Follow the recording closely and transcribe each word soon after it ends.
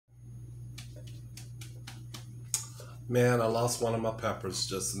Man, I lost one of my peppers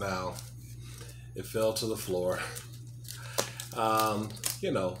just now. It fell to the floor.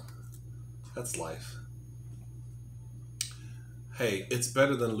 You know, that's life. Hey, it's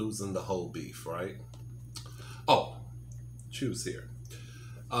better than losing the whole beef, right? Oh, choose here.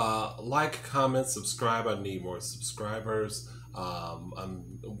 Like, comment, subscribe. I need more subscribers.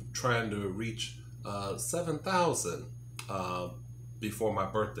 I'm trying to reach 7,000 before my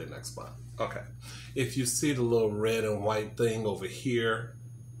birthday next month. Okay. If you see the little red and white thing over here,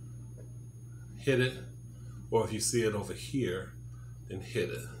 hit it. Or if you see it over here, then hit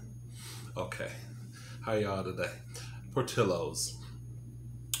it. Okay. How y'all today? Portillo'S.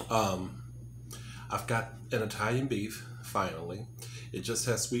 I've got an Italian beef, finally. It just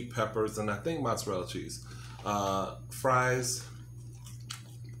has sweet peppers and I think mozzarella cheese. Fries.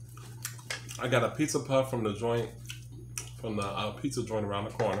 I got a pizza puff from the joint, from the pizza joint around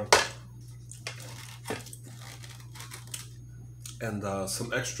the corner. And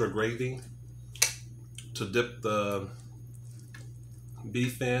some extra gravy to dip the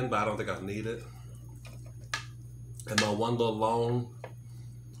beef in, but I don't think I need it. And my one little long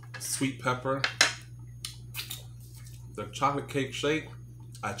sweet pepper. The chocolate cake shake.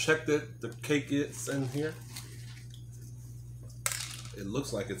 I checked it. The cake is in here. It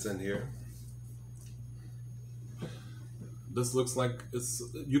looks like it's in here. This looks like it's,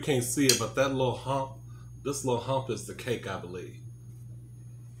 you can't see it, but that little hump, this little hump is the cake, I believe.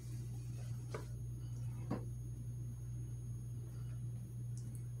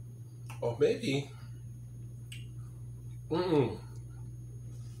 Or maybe, you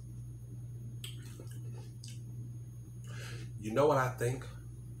know what I think?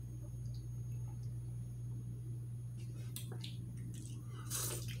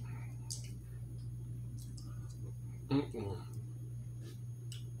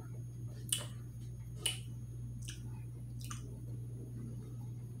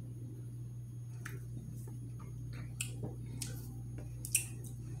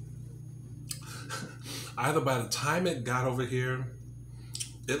 Either by the time it got over here,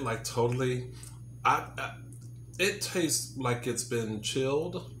 it like totally, it tastes like it's been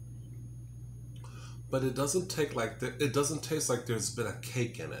chilled, but it doesn't taste like it doesn't taste like there's been a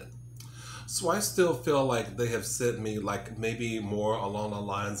cake in it. So I still feel like they have sent me like maybe more along the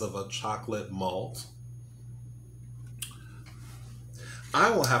lines of a chocolate malt.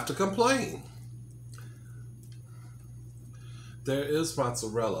 I will have to complain. There is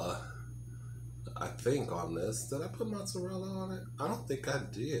mozzarella, I think, on this. Did I put mozzarella on it? I don't think I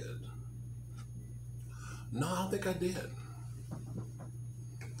did. No, I don't think I did.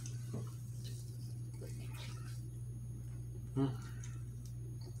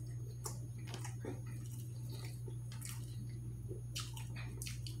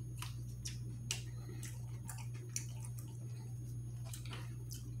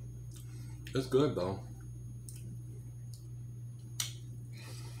 It's good though.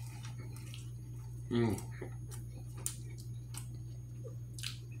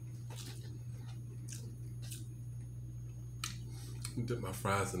 Dip my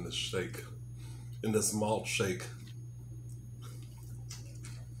fries in this shake, in this malt shake.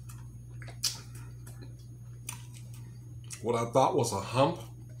 What I thought was a hump,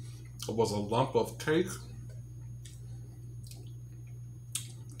 was a lump of cake,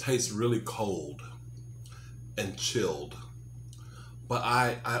 tastes really cold and chilled. But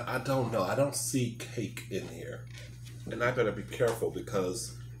I don't know. I don't see cake in here. And I better be careful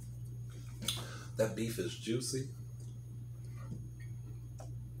because that beef is juicy.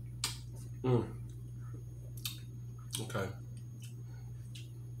 Okay.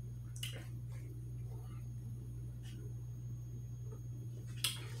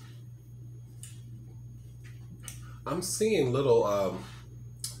 I'm seeing little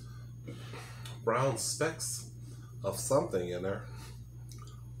brown specks of something in there.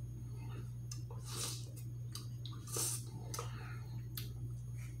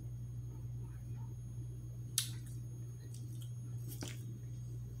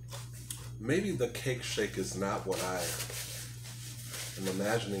 Maybe the cake shake is not what I am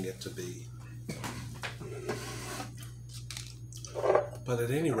imagining it to be. But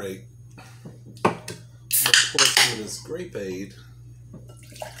at any rate, let's pour some of this grape aid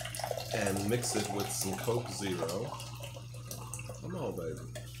and mix it with some Coke Zero. Come on, baby.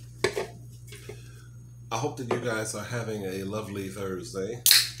 I hope that you guys are having a lovely Thursday.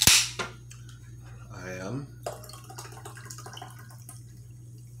 I am.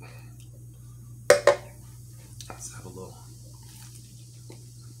 Let's have a little.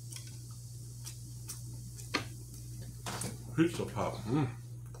 Pizza pop.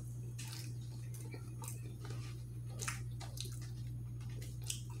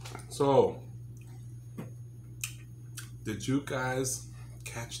 So, did you guys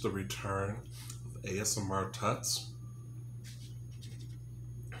catch the return of ASMR Tuts?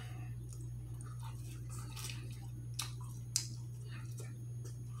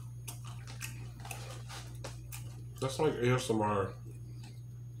 That's like ASMR,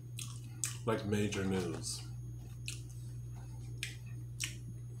 like major news.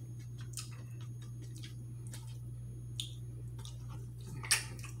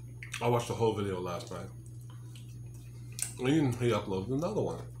 I watched the whole video last night. And he uploaded another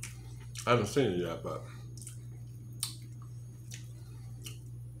one. I haven't seen it yet, but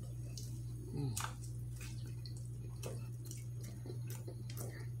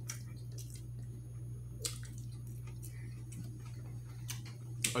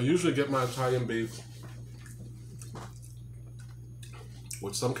I usually get my Italian beef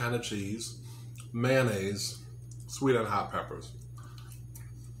with some kind of cheese, mayonnaise, sweet and hot peppers.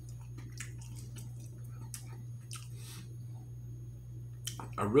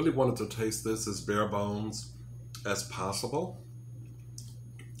 I really wanted to taste this as bare bones as possible.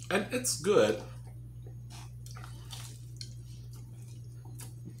 And it's good.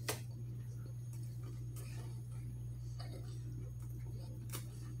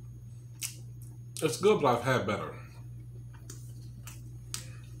 It's good, but I've had better.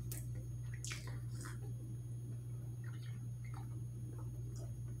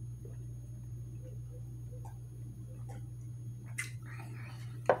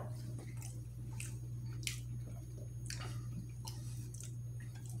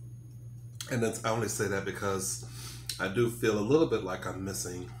 And I only say that because I do feel a little bit like I'm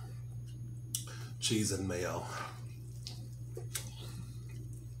missing cheese and mayo.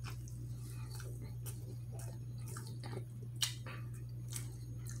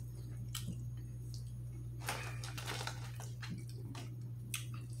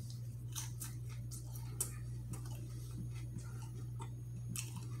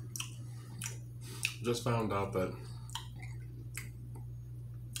 Just found out that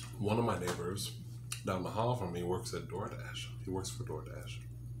one of my neighbors down the hall from me works at DoorDash. He works for DoorDash.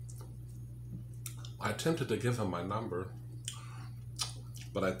 I attempted to give him my number,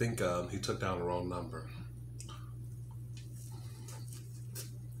 but I think he took down the wrong number.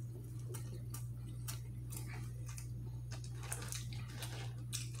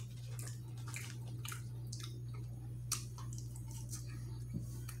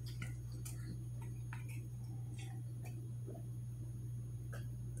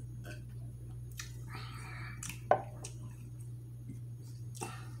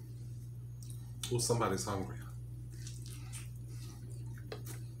 Well, somebody's hungry.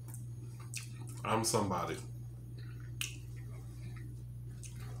 I'm somebody.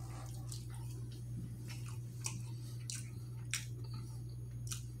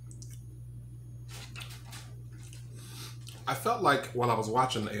 I felt like while I was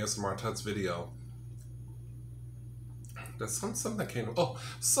watching the ASMR Tuts video, that something came. Oh,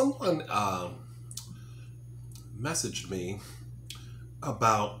 someone messaged me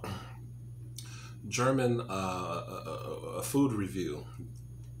about German food review,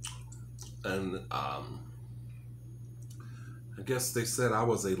 and I guess they said I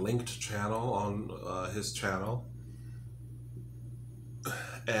was a linked channel on his channel,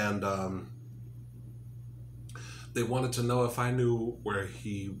 and they wanted to know if I knew where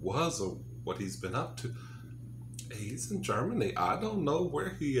he was or what he's been up to. He's in Germany. I don't know where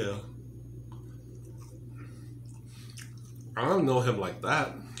he is. I don't know him like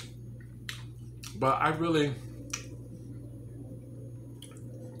that. But I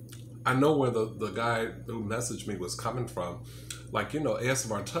know where the guy who messaged me was coming from. Like, you know,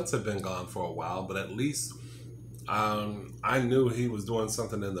 ASMR Tuts had been gone for a while, but at least I knew he was doing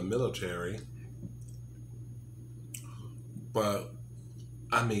something in the military. But,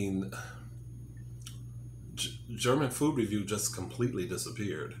 I mean, German food review just completely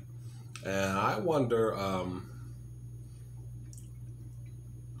disappeared. And I wonder,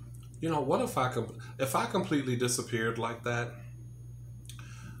 you know, what if I completely disappeared like that?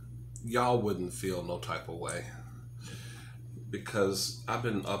 Y'all wouldn't feel no type of way, because I've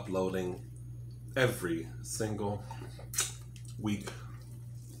been uploading every single week.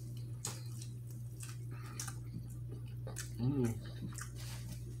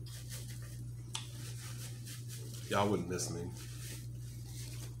 Y'all wouldn't miss me.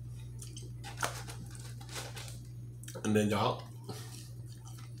 And then y'all,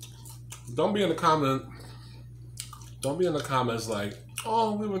 don't be in the comments like,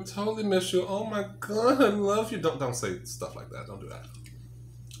 oh, we would totally miss you. Oh my God, I love you. Don't say stuff like that. Don't do that.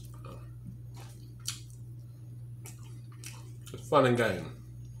 It's fun and game.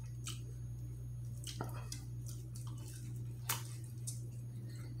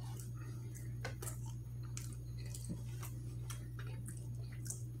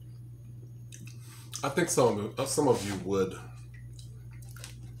 I think some of you would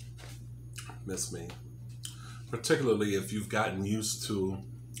miss me, particularly if you've gotten used to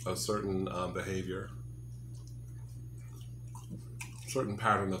a certain behavior, certain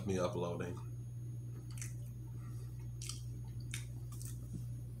pattern of me uploading.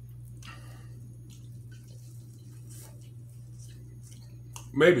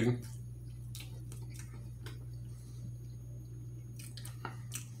 Maybe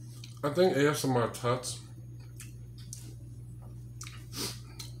I think ASMR Tuts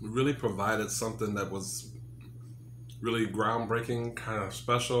really provided something that was really groundbreaking, kind of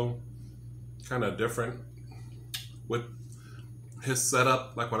special, kind of different with his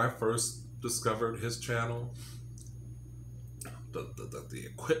setup. Like when I first discovered his channel, the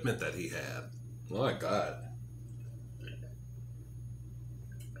equipment that he had. Oh my God.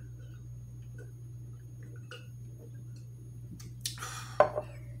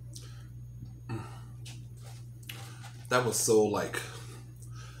 That was so like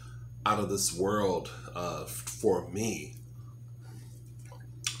out of this world for me.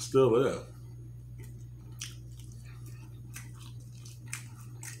 Still there.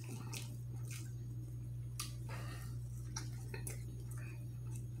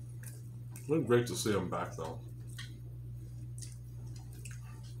 It's great to see him back though.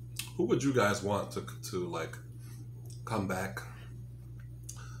 Who would you guys want to like come back?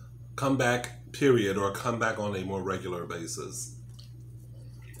 Come back, period, or come back on a more regular basis?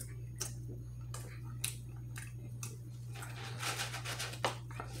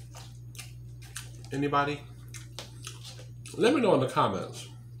 Anybody? Let me know in the comments.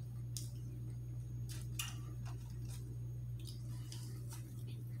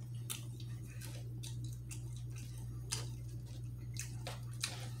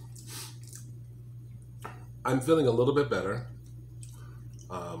 I'm feeling a little bit better.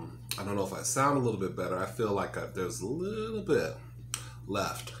 I don't know if I sound a little bit better. I feel like there's a little bit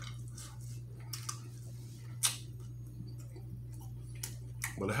left.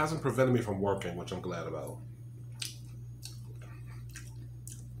 But it hasn't prevented me from working, which I'm glad about.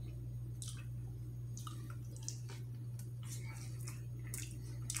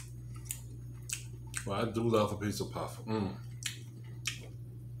 Well, I do love a pizza puff.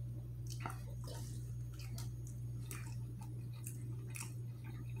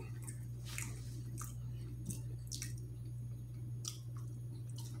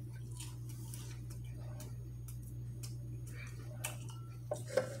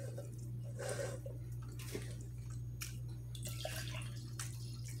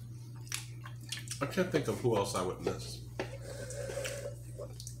 I can't think of who else I would miss.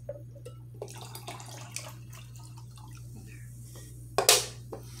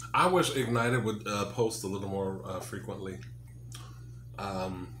 I wish Ignited would post a little more frequently.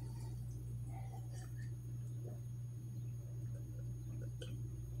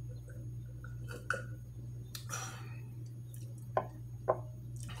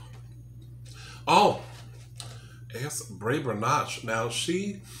 Oh, yes, Bray Branach. Now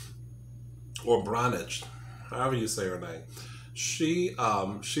she, or Branach, however you say her name, she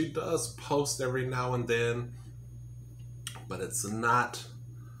does post every now and then, but it's not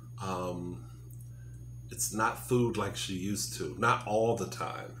food like she used to. Not all the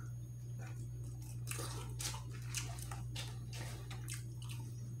time.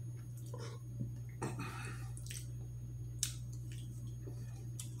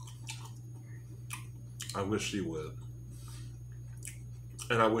 I wish she would.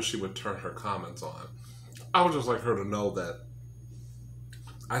 And I wish she would turn her comments on. I would just like her to know that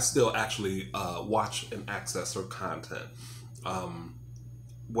I still actually watch and access her content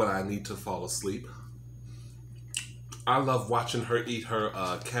when I need to fall asleep. I love watching her eat her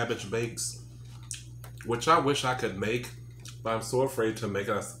cabbage bakes, which I wish I could make, but I'm so afraid to make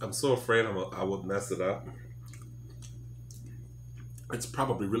it. I'm so afraid I would mess it up. It's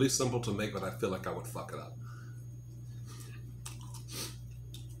probably really simple to make, but I feel like I would fuck it up.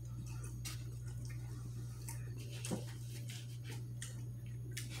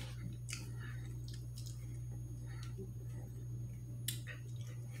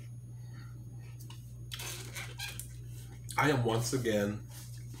 I am once again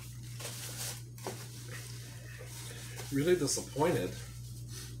really disappointed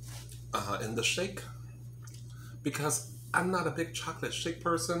in the shake, because I'm not a big chocolate shake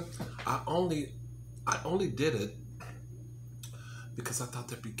person. I only did it because I thought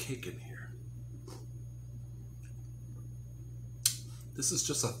there'd be cake in here. This is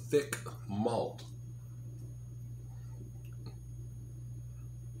just a thick malt.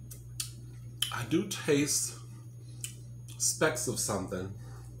 I do taste specks of something.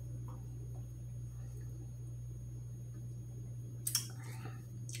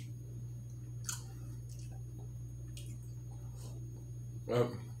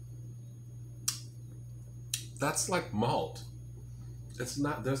 Um, that's like malt. It's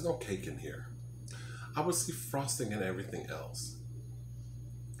not. There's no cake in here. I would see frosting and everything else.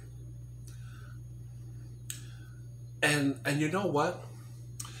 And you know what?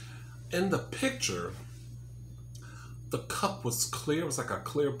 In the picture, the cup was clear. It was like a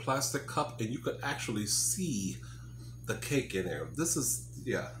clear plastic cup, and you could actually see the cake in there. This is,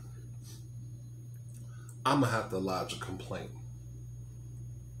 yeah. I'm gonna have to lodge a complaint.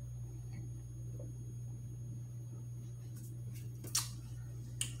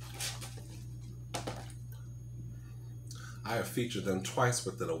 I have featured them twice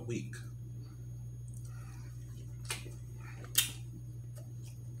within a week.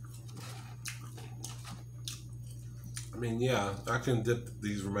 I mean, yeah, I can dip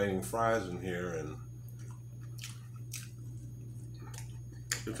these remaining fries in here and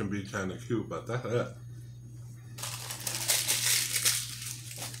it can be kind of cute, but that's it.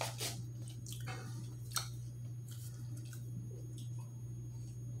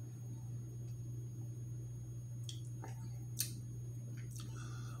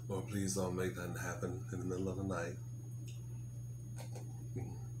 Lord, please don't make that happen in the middle of the night.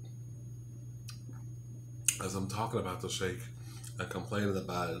 As I'm talking about the shake and complaining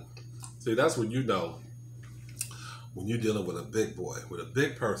about it. See, that's when you know when you're dealing with a big boy, with a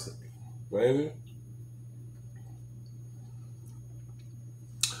big person. Baby,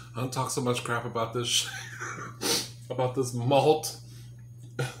 I don't talk so much crap about this shake, about this malt.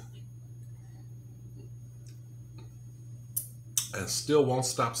 And still won't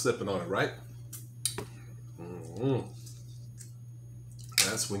stop sipping on it, right? Mm-hmm.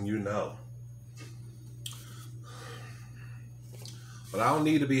 That's when you know. But I don't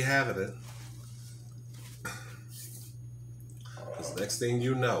need to be having it. Because next thing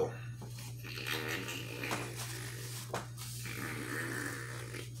you know,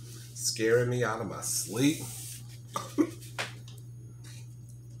 scaring me out of my sleep.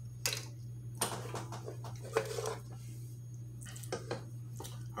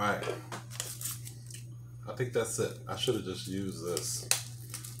 Alright. I think that's it. I should have just used this.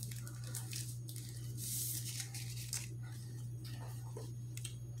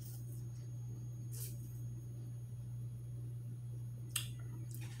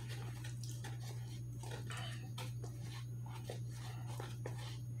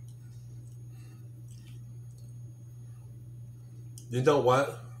 You know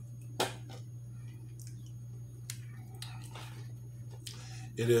what?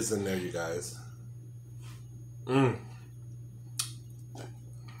 It is in there, you guys. The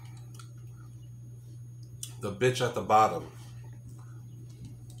bitch at the bottom.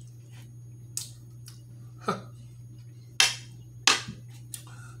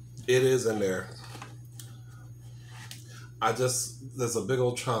 It is in there. There's a big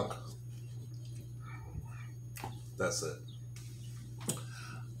old chunk. That's it.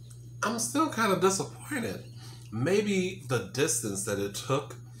 I'm still kind of disappointed. Maybe the distance that it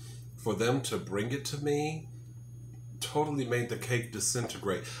took for them to bring it to me totally made the cake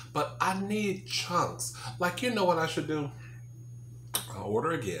disintegrate. But I need chunks. Like, you know what I should do? I'll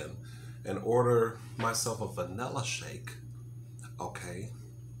order again and order myself a vanilla shake. Okay?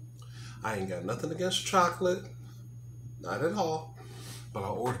 I ain't got nothing against chocolate. Not at all. But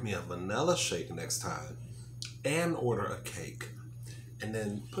I'll order me a vanilla shake next time and order a cake. And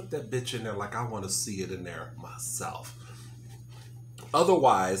then put that bitch in there like I want to see it in there myself.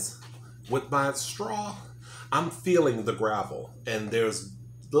 Otherwise, with my straw, I'm feeling the gravel. And there's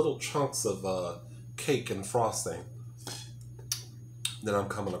little chunks of cake and frosting that I'm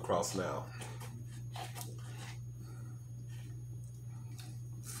coming across now.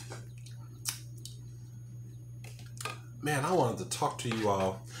 Man, I wanted to talk to you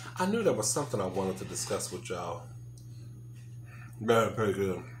all. I knew there was something I wanted to discuss with y'all. Very, very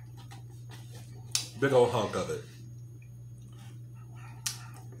good. Big old hunk of it.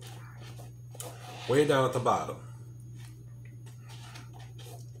 Way down at the bottom.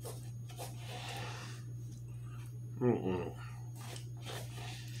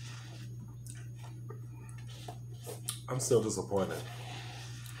 I'm still disappointed.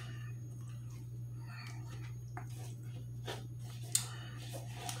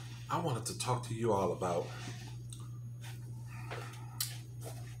 I wanted to talk to you all about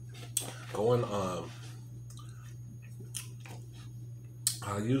going on.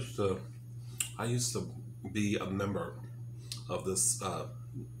 I used to be a member of this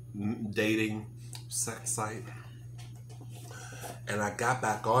dating sex site, and I got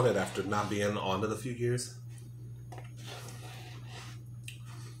back on it after not being on it a few years.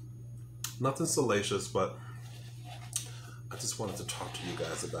 Nothing salacious, but I just wanted to talk to you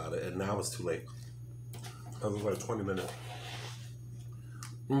guys about it, and now it's too late. I was like 20 minutes.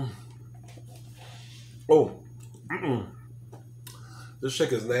 Oh, this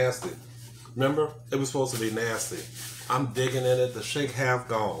shake is nasty. Remember, it was supposed to be nasty. I'm digging in it. The shake half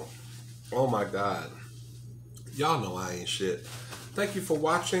gone. Oh my God. Y'all know I ain't shit. Thank you for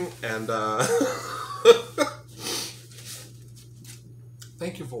watching, and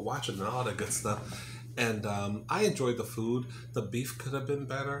thank you for watching and all that good stuff. And I enjoyed the food. The beef could have been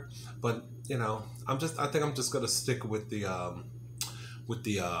better, but you know, I think I'm just gonna stick with the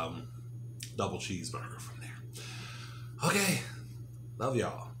double cheeseburger from there. Okay, love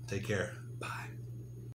y'all. Take care. Bye.